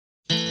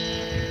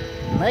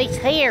This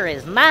here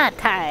is my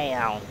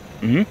town.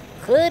 Mm-hmm.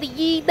 What are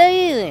you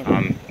doing?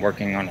 I'm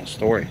working on a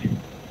story.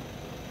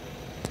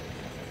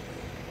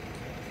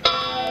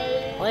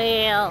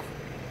 Well,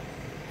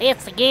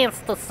 it's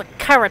against the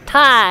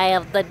security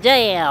of the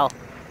jail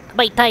to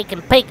be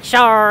taking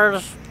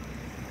pictures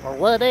or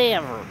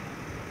whatever.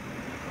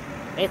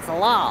 It's a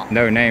law.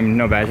 No name,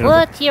 no badge number.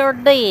 What's your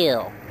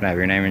deal? Can I have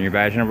your name and your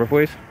badge number,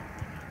 please?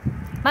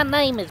 My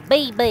name is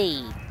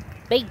BB.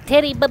 Big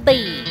Teddy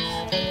Babies.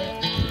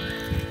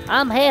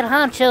 I'm head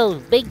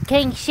honcho's big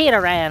king shit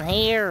around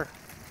here.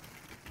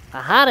 The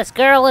hottest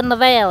girl in the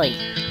valley.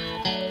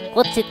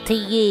 What's it to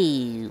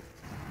you?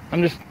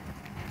 I'm just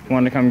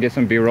wanting to come get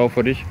some B-roll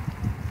footage.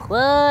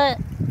 What?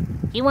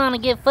 You want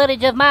to get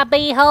footage of my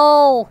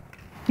b-hole?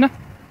 No.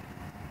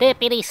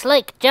 Deputy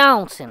Slick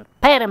Johnson,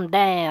 pat him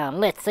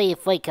down. Let's see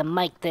if we can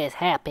make this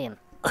happen.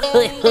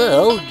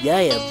 Oh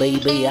yeah,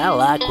 baby, I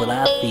like what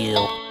I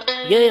feel.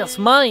 Yes,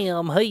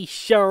 ma'am, he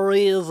sure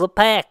is a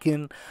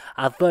packing.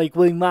 I think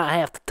we might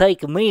have to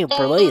take him in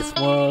for this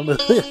one.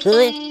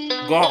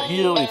 Got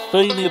here as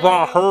soon as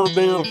I heard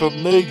there's a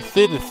new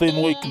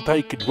citizen we can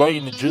take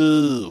advantage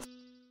of.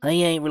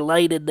 He ain't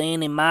related to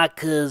any of my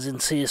cousin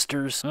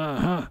sisters.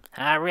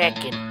 I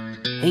reckon.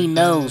 He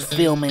knows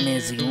filming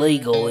is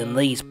illegal in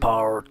these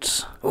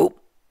parts. Oh,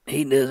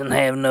 he doesn't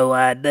have no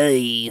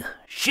ID.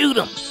 Shoot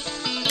him!